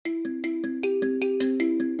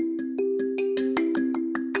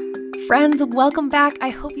friends, welcome back. I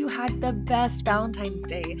hope you had the best Valentine's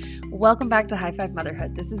Day. Welcome back to High Five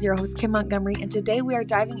Motherhood. This is your host, Kim Montgomery, and today we are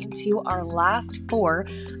diving into our last 4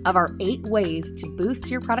 of our 8 ways to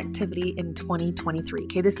boost your productivity in 2023.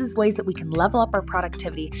 Okay, this is ways that we can level up our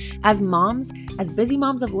productivity. As moms, as busy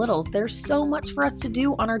moms of littles, there's so much for us to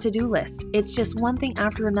do on our to-do list. It's just one thing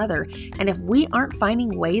after another. And if we aren't finding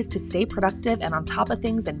ways to stay productive and on top of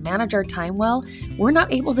things and manage our time well, we're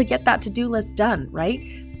not able to get that to-do list done,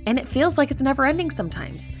 right? And it feels like it's never ending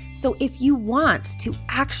sometimes. So if you want to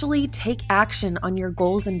actually take action on your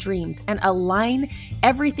goals and dreams and align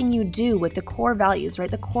everything you do with the core values, right,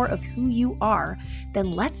 the core of who you are, then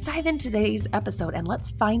let's dive into today's episode and let's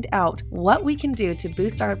find out what we can do to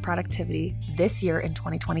boost our productivity this year in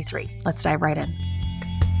 2023. Let's dive right in.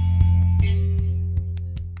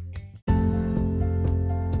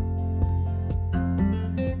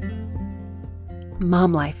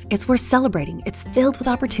 Mom life, it's worth celebrating. It's filled with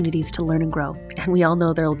opportunities to learn and grow, and we all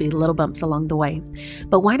know there will be little bumps along the way.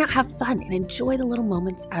 But why not have fun and enjoy the little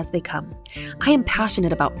moments as they come? I am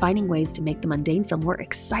passionate about finding ways to make the mundane feel more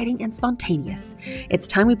exciting and spontaneous. It's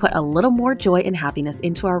time we put a little more joy and happiness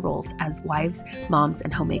into our roles as wives, moms,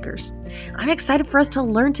 and homemakers. I'm excited for us to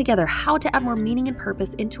learn together how to add more meaning and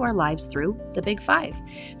purpose into our lives through the Big 5: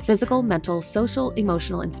 physical, mental, social,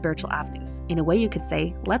 emotional, and spiritual avenues. In a way you could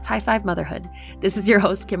say, let's high five motherhood. This is your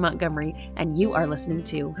host, Kim Montgomery, and you are listening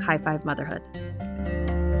to High Five Motherhood.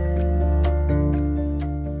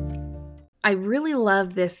 I really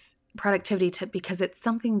love this productivity tip because it's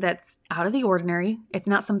something that's out of the ordinary. It's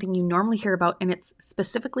not something you normally hear about, and it's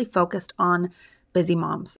specifically focused on busy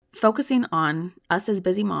moms. Focusing on us as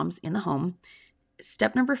busy moms in the home,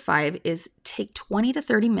 step number 5 is take 20 to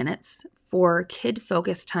 30 minutes for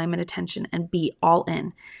kid-focused time and attention and be all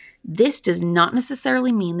in. This does not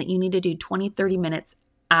necessarily mean that you need to do 20, 30 minutes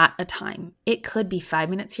at a time. It could be 5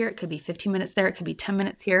 minutes here. It could be 15 minutes there. It could be 10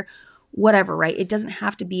 minutes here, whatever, right? It doesn't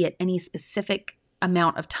have to be at any specific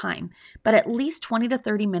amount of time, but at least 20 to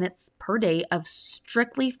 30 minutes per day of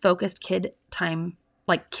strictly focused kid time,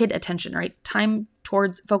 like kid attention, right? Time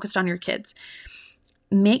towards focused on your kids.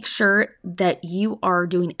 Make sure that you are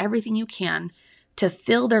doing everything you can to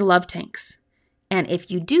fill their love tanks. And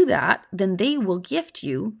if you do that, then they will gift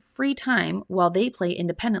you free time while they play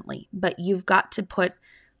independently. But you've got to put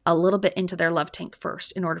a little bit into their love tank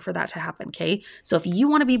first in order for that to happen, okay? So if you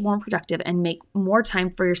want to be more productive and make more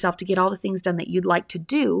time for yourself to get all the things done that you'd like to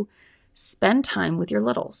do, spend time with your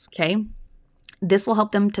littles, okay? This will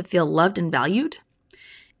help them to feel loved and valued.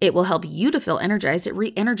 It will help you to feel energized. It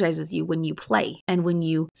re-energizes you when you play and when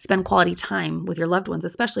you spend quality time with your loved ones,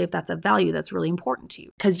 especially if that's a value that's really important to you,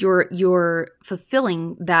 because you're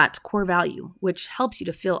fulfilling that core value, which helps you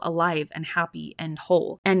to feel alive and happy and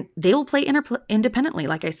whole. And they will play independently,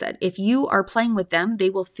 like I said. If you are playing with them, they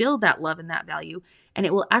will feel that love and that value, and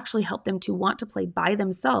it will actually help them to want to play by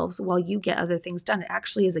themselves while you get other things done. It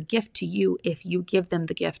actually is a gift to you if you give them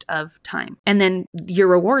the gift of time. And then your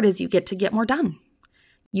reward is you get to get more done.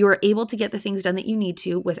 You are able to get the things done that you need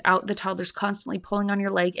to without the toddlers constantly pulling on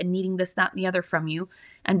your leg and needing this, that, and the other from you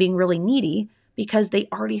and being really needy because they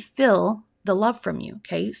already feel the love from you,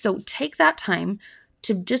 okay? So take that time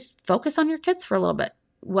to just focus on your kids for a little bit,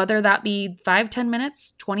 whether that be 5, 10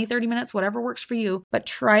 minutes, 20, 30 minutes, whatever works for you, but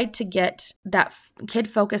try to get that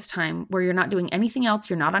kid-focused time where you're not doing anything else,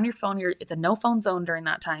 you're not on your phone, it's a no-phone zone during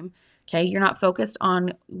that time, okay? You're not focused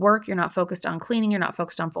on work, you're not focused on cleaning, you're not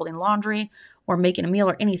focused on folding laundry or making a meal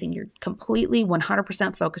or anything. You're completely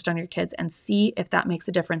 100% focused on your kids, and see if that makes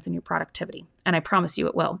a difference in your productivity. And I promise you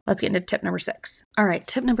it will. Let's get into tip number 6. All right,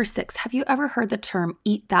 tip number 6. Have you ever heard the term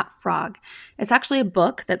eat that frog? It's actually a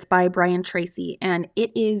book that's by Brian Tracy, and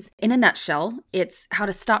it is, in a nutshell, it's how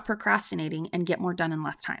to stop procrastinating and get more done in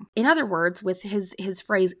less time. In other words, with his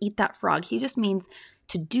phrase, eat that frog, he just means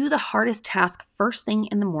to do the hardest task first thing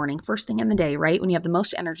in the morning, first thing in the day, right? When you have the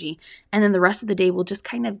most energy. And then the rest of the day will just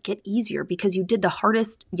kind of get easier because you did the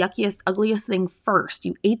hardest, yuckiest, ugliest thing first.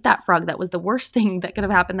 You ate that frog. That was the worst thing that could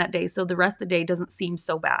have happened that day. So the rest of the day doesn't seem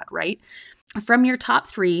so bad, right? From your top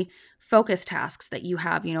 3 focus tasks that you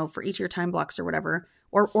have, for each of your time blocks or whatever,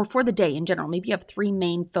 or for the day in general, maybe you have 3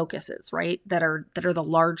 main focuses, right? That are the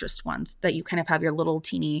largest ones that you kind of have your little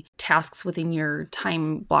teeny tasks within your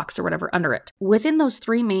time blocks or whatever under it. Within those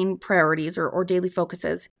 3 main priorities or daily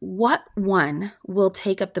focuses, what one will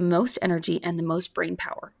take up the most energy and the most brain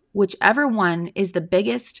power? Whichever one is the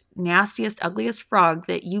biggest, nastiest, ugliest frog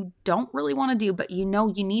that you don't really want to do, but you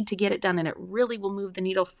know you need to get it done and it really will move the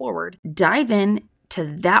needle forward, dive in to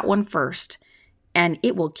that one first. And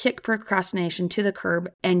it will kick procrastination to the curb.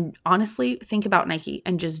 And honestly, think about Nike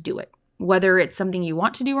and just do it. Whether it's something you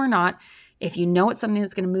want to do or not, If you know it's something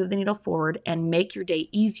that's going to move the needle forward and make your day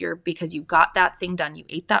easier because you got that thing done, you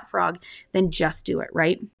ate that frog, then just do it,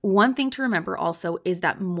 right? One thing to remember also is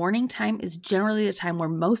that morning time is generally the time where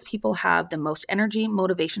most people have the most energy,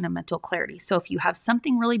 motivation, and mental clarity. So if you have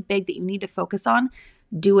something really big that you need to focus on,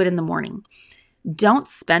 do it in the morning. Don't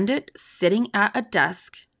spend it sitting at a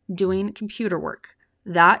desk doing computer work.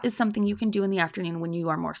 That is something you can do in the afternoon when you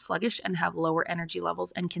are more sluggish and have lower energy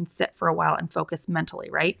levels and can sit for a while and focus mentally,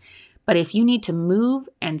 right? But if you need to move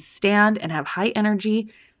and stand and have high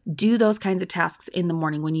energy, do those kinds of tasks in the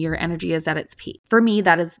morning when your energy is at its peak. For me,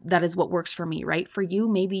 that is what works for me, right? For you,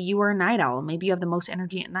 maybe you are a night owl. Maybe you have the most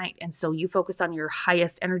energy at night. And so you focus on your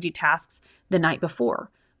highest energy tasks the night before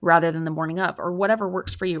rather than the morning of, or whatever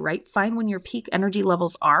works for you, right? Find when your peak energy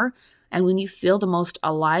levels are and when you feel the most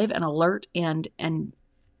alive and alert and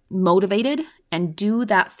motivated, and do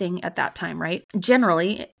that thing at that time, right?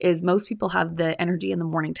 Generally, is most people have the energy in the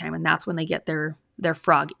morning time, and that's when they get their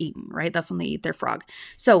frog eaten, right? That's when they eat their frog.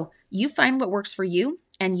 So you find what works for you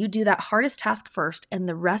and you do that hardest task first, and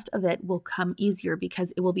the rest of it will come easier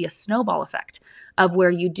because it will be a snowball effect of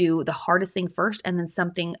where you do the hardest thing first and then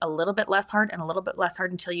something a little bit less hard and a little bit less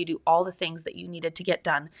hard until you do all the things that you needed to get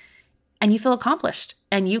done. And you feel accomplished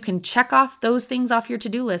and you can check off those things off your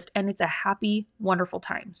to-do list, and it's a happy, wonderful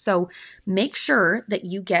time. So make sure that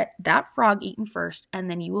you get that frog eaten first,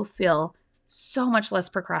 and then you will feel so much less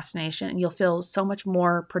procrastination and you'll feel so much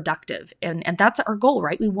more productive. And that's our goal,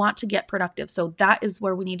 right? We want to get productive. So that is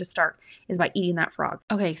where we need to start, is by eating that frog.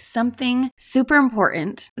 Okay, something super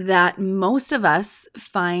important that most of us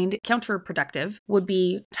find counterproductive would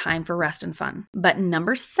be time for rest and fun. But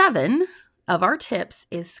number 7 of our tips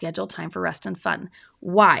is schedule time for rest and fun.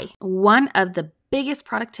 Why? One of the biggest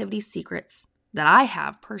productivity secrets that I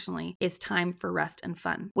have personally is time for rest and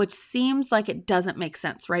fun, which seems like it doesn't make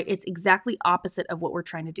sense, right? It's exactly opposite of what we're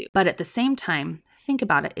trying to do. But at the same time, think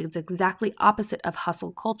about it. It's exactly opposite of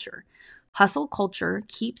hustle culture. Hustle culture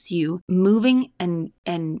keeps you moving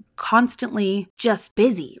and constantly just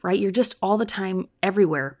busy, right? You're just all the time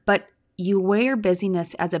everywhere. But you wear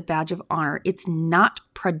busyness as a badge of honor. It's not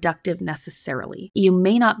productive necessarily. You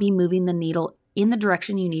may not be moving the needle in the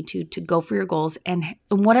direction you need to go for your goals, and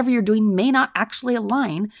whatever you're doing may not actually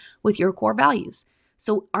align with your core values.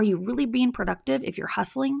 So are you really being productive if you're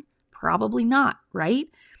hustling? Probably not, right?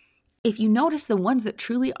 If you notice, the ones that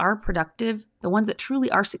truly are productive, the ones that truly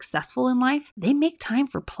are successful in life, they make time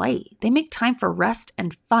for play. They make time for rest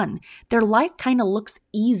and fun. Their life kind of looks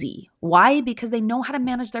easy. Why? Because they know how to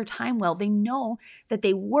manage their time well. They know that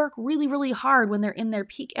they work really, really hard when they're in their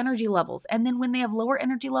peak energy levels. And then when they have lower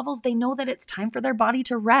energy levels, they know that it's time for their body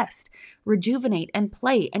to rest, rejuvenate, and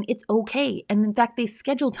play. And it's okay. And in fact, they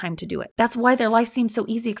schedule time to do it. That's why their life seems so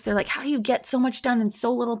easy, because they're like, how do you get so much done in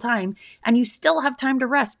so little time? And you still have time to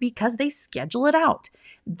rest because they schedule it out.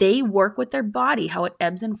 They work with their body, how it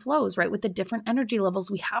ebbs and flows, right? With the different energy levels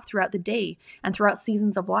we have throughout the day and throughout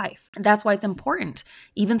seasons of life. And that's why it's important,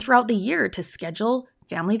 even throughout the year, to schedule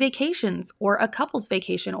family vacations or a couple's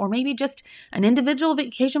vacation, or maybe just an individual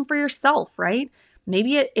vacation for yourself, right?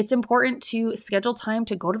 Maybe it's important to schedule time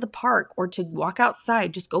to go to the park or to walk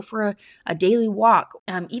outside, just go for a daily walk.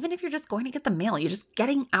 Even if you're just going to get the mail, you're just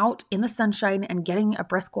getting out in the sunshine and getting a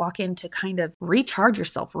brisk walk in to kind of recharge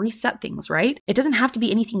yourself, reset things, right? It doesn't have to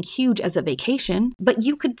be anything huge as a vacation, but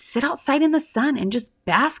you could sit outside in the sun and just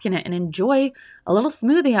bask in it and enjoy a little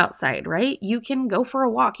smoothie outside, right? You can go for a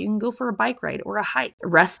walk, you can go for a bike ride or a hike,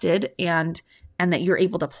 rested and that you're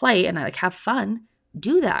able to play and like have fun.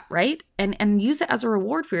 Do that, right? And use it as a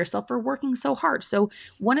reward for yourself for working so hard. So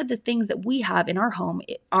one of the things that we have in our home,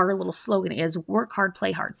 our little slogan is work hard,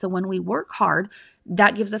 play hard. So when we work hard,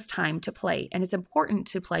 that gives us time to play. And it's important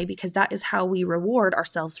to play because that is how we reward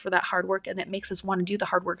ourselves for that hard work. And it makes us want to do the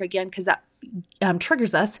hard work again because that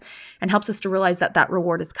triggers us and helps us to realize that that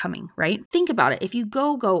reward is coming, right? Think about it. If you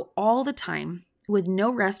go all the time with no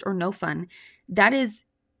rest or no fun, that is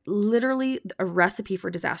literally a recipe for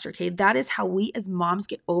disaster, okay? That is how we as moms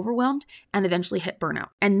get overwhelmed and eventually hit burnout.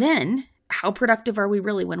 And then how productive are we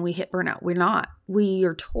really when we hit burnout? We're not. We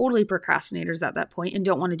are totally procrastinators at that point and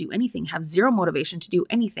don't want to do anything, have zero motivation to do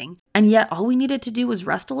anything. And yet all we needed to do was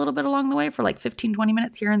rest a little bit along the way for like 15, 20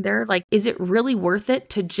 minutes here and there. Like, is it really worth it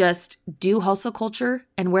to just do hustle culture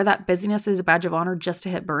and wear that busyness as a badge of honor just to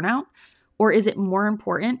hit burnout? Or is it more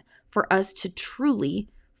important for us to truly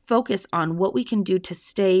focus on what we can do to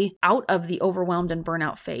stay out of the overwhelmed and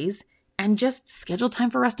burnout phase and just schedule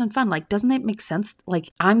time for rest and fun. Like, doesn't that make sense?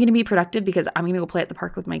 Like, I'm going to be productive because I'm going to go play at the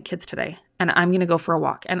park with my kids today, and I'm going to go for a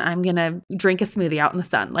walk, and I'm going to drink a smoothie out in the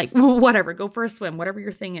sun. Like, whatever, go for a swim, whatever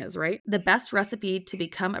your thing is, right? The best recipe to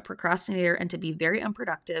become a procrastinator and to be very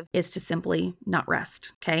unproductive is to simply not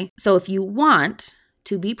rest, okay? So if you want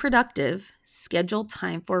to be productive, schedule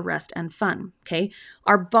time for rest and fun, okay?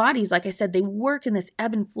 Our bodies, like I said, they work in this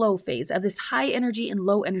ebb and flow phase of this high energy and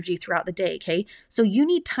low energy throughout the day, okay? So you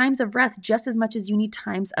need times of rest just as much as you need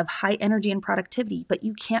times of high energy and productivity, but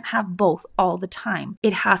you can't have both all the time.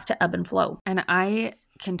 It has to ebb and flow. And I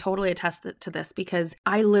can totally attest to this because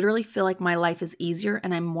I literally feel like my life is easier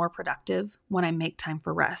and I'm more productive when I make time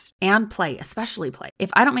for rest and play, especially play. If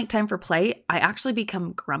I don't make time for play, I actually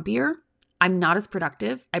become grumpier. I'm not as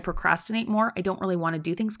productive. I procrastinate more. I don't really want to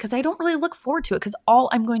do things because I don't really look forward to it because all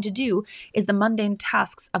I'm going to do is the mundane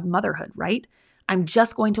tasks of motherhood, right? I'm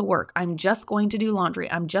just going to work. I'm just going to do laundry.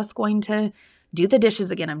 I'm just going to do the dishes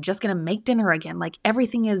again. I'm just going to make dinner again. Like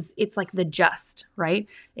everything it's like the just, right?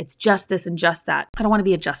 It's just this and just that. I don't want to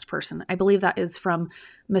be a just person. I believe that is from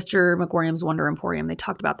Mr. McWilliams' Wonder Emporium. They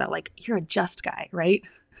talked about that. Like, you're a just guy, right?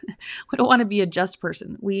 We don't want to be a just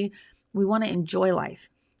person. We want to enjoy life.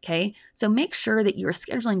 Okay, so make sure that you're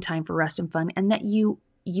scheduling time for rest and fun and that you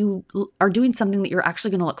are doing something that you're actually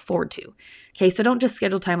going to look forward to. Okay, so don't just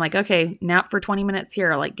schedule time like, okay, nap for 20 minutes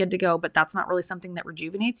here, like good to go, but that's not really something that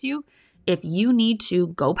rejuvenates you. If you need to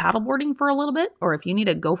go paddleboarding for a little bit, or if you need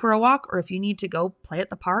to go for a walk, or if you need to go play at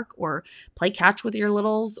the park or play catch with your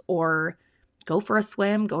littles or go for a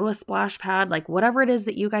swim, go to a splash pad, like whatever it is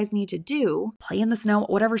that you guys need to do, play in the snow,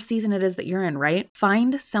 whatever season it is that you're in, right?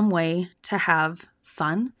 Find some way to have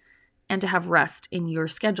fun and to have rest in your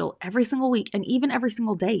schedule every single week and even every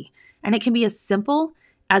single day. And it can be as simple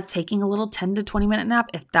as taking a little 10 to 20 minute nap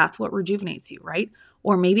if that's what rejuvenates you, right?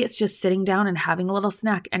 Or maybe it's just sitting down and having a little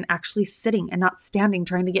snack and actually sitting and not standing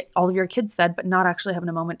trying to get all of your kids fed, but not actually having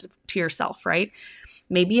a moment to yourself, right?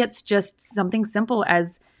 Maybe it's just something simple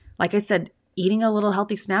as, like I said, eating a little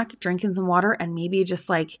healthy snack, drinking some water, and maybe just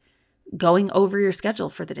like going over your schedule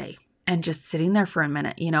for the day and just sitting there for a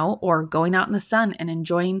minute, or going out in the sun and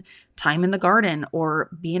enjoying time in the garden or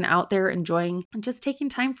being out there enjoying and just taking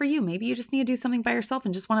time for you. Maybe you just need to do something by yourself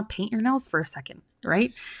and just want to paint your nails for a second,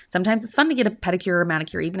 right? Sometimes it's fun to get a pedicure or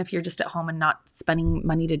manicure, even if you're just at home and not spending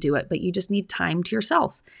money to do it, but you just need time to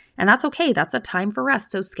yourself. And that's okay. That's a time for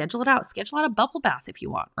rest. So schedule it out. Schedule out a bubble bath if you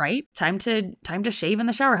want, right? Time to shave in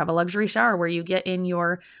the shower, have a luxury shower where you get in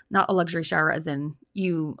not a luxury shower as in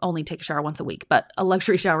you only take a shower once a week, but a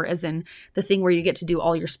luxury shower as in the thing where you get to do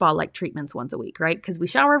all your spa-like treatments once a week, right? Because we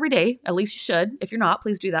shower every day. At least you should. If you're not,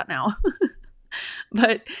 please do that now.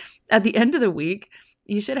 But at the end of the week,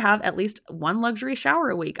 you should have at least one luxury shower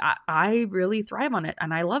a week. I really thrive on it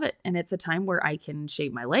and I love it. And it's a time where I can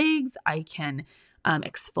shave my legs. I can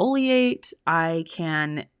exfoliate. I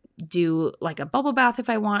can do like a bubble bath if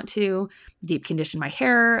I want to, deep condition my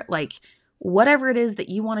hair, like whatever it is that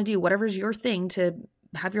you want to do, whatever's your thing to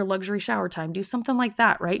have your luxury shower time, do something like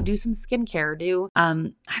that, right? Do some skincare,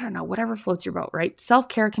 I don't know, whatever floats your boat, right?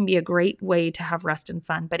 Self-care can be a great way to have rest and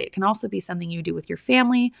fun, but it can also be something you do with your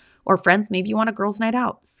family or friends. Maybe you want a girls' night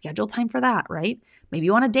out, schedule time for that, right? Maybe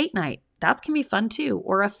you want a date night. That can be fun too.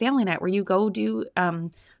 Or a family night where you go do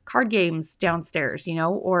card games downstairs,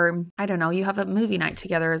 or I don't know, you have a movie night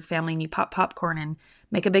together as family and you pop popcorn and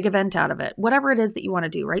make a big event out of it. Whatever it is that you want to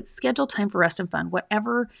do, right? Schedule time for rest and fun.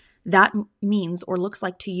 Whatever that means or looks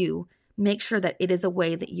like to you, make sure that it is a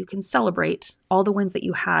way that you can celebrate all the wins that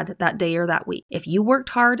you had that day or that week. If you worked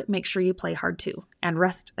hard, make sure you play hard too and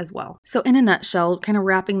rest as well. So in a nutshell, kind of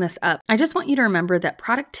wrapping this up, I just want you to remember that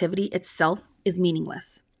productivity itself is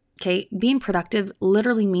meaningless. Okay, being productive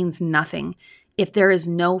literally means nothing if there is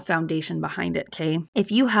no foundation behind it, okay?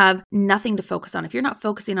 If you have nothing to focus on, if you're not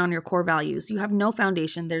focusing on your core values, you have no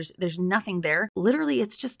foundation, there's nothing there. Literally,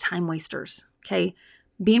 it's just time wasters, okay?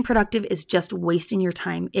 Being productive is just wasting your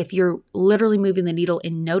time if you're literally moving the needle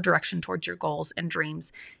in no direction towards your goals and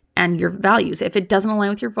dreams and your values. If it doesn't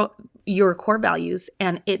align with your core values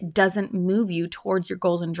and it doesn't move you towards your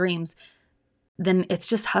goals and dreams, then it's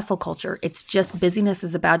just hustle culture. It's just busyness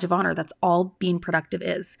is a badge of honor. That's all being productive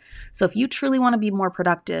is. So if you truly want to be more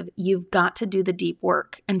productive, you've got to do the deep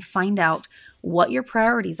work and find out what your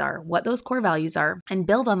priorities are, what those core values are, and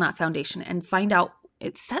build on that foundation and find out,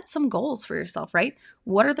 set some goals for yourself, right?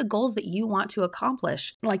 What are the goals that you want to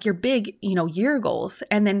accomplish? Like your big, year goals,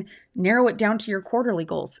 and then narrow it down to your quarterly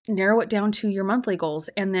goals, narrow it down to your monthly goals,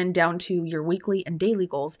 and then down to your weekly and daily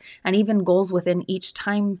goals, and even goals within each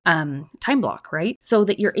time block, right? So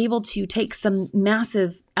that you're able to take some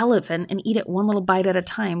massive elephant and eat it one little bite at a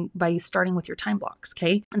time by starting with your time blocks,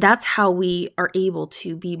 okay? That's how we are able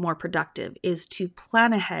to be more productive, is to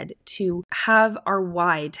plan ahead, to have our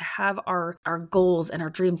why, to have our goals and our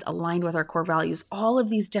dreams aligned with our core values. All of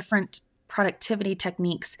these different productivity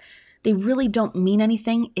techniques, they really don't mean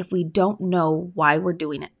anything if we don't know why we're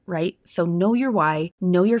doing it, right? So know your why,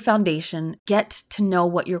 know your foundation, get to know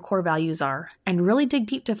what your core values are, and really dig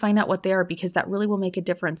deep to find out what they are, because that really will make a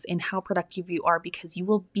difference in how productive you are, because you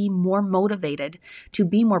will be more motivated to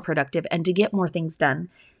be more productive and to get more things done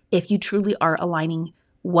if you truly are aligning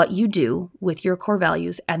what you do with your core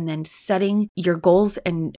values, and then setting your goals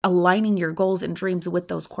and aligning your goals and dreams with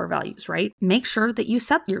those core values, right? Make sure that you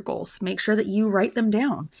set your goals. Make sure that you write them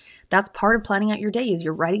down. That's part of planning out your day, is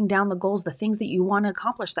you're writing down the goals, the things that you want to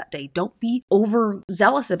accomplish that day. Don't be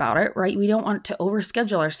overzealous about it, right? We don't want to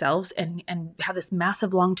overschedule ourselves and have this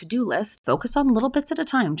massive long to-do list. Focus on little bits at a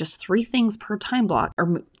time, just 3 things per time block,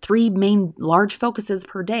 or 3 main large focuses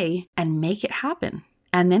per day, and make it happen.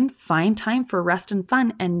 And then find time for rest and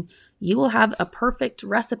fun, and you will have a perfect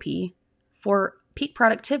recipe for peak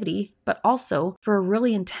productivity, but also for a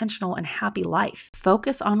really intentional and happy life.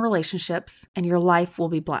 Focus on relationships and your life will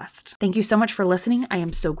be blessed. Thank you so much for listening. I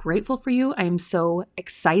am so grateful for you. I am so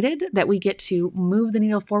excited that we get to move the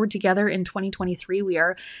needle forward together in 2023. We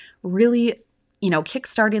are really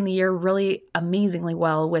kickstarting the year really amazingly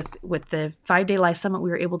well with the 5-day life summit we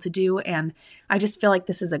were able to do. And I just feel like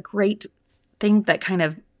this is a great thing that kind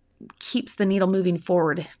of keeps the needle moving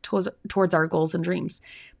forward towards our goals and dreams,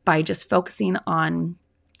 by just focusing on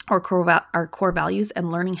our core values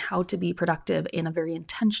and learning how to be productive in a very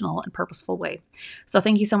intentional and purposeful way. So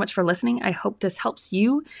thank you so much for listening. I hope this helps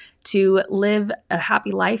you to live a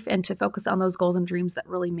happy life and to focus on those goals and dreams that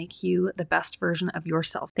really make you the best version of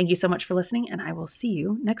yourself. Thank you so much for listening, and I will see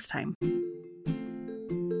you next time.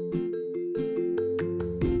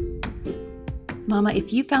 Mama,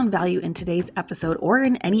 if you found value in today's episode or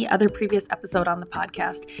in any other previous episode on the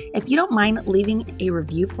podcast, if you don't mind leaving a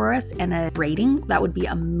review for us and a rating, that would be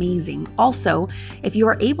amazing. Also, if you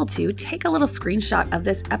are able to, take a little screenshot of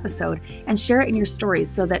this episode and share it in your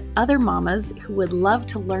stories so that other mamas who would love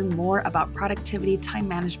to learn more about productivity, time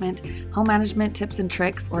management, home management tips and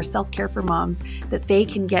tricks, or self-care for moms, that they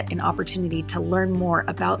can get an opportunity to learn more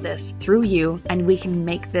about this through you, and we can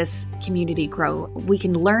make this community grow. We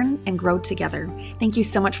can learn and grow together. Thank you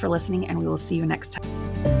so much for listening, and we will see you next time.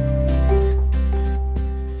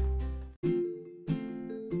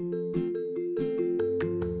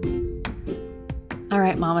 All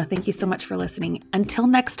right, Mama, thank you so much for listening. Until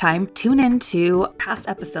next time, tune in to past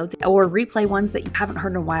episodes or replay ones that you haven't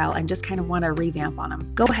heard in a while and just kind of want to revamp on them.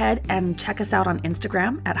 Go ahead and check us out on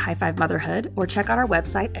Instagram at High Five Motherhood, or check out our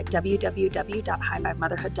website at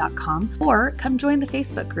www.highfivemotherhood.com, or come join the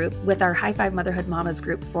Facebook group with our High Five Motherhood Mamas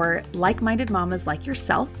group for like-minded mamas like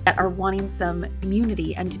yourself that are wanting some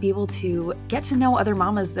community and to be able to get to know other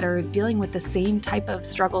mamas that are dealing with the same type of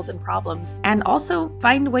struggles and problems, and also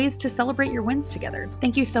find ways to celebrate your wins together.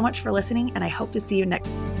 Thank you so much for listening, and I hope to see you next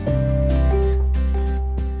time.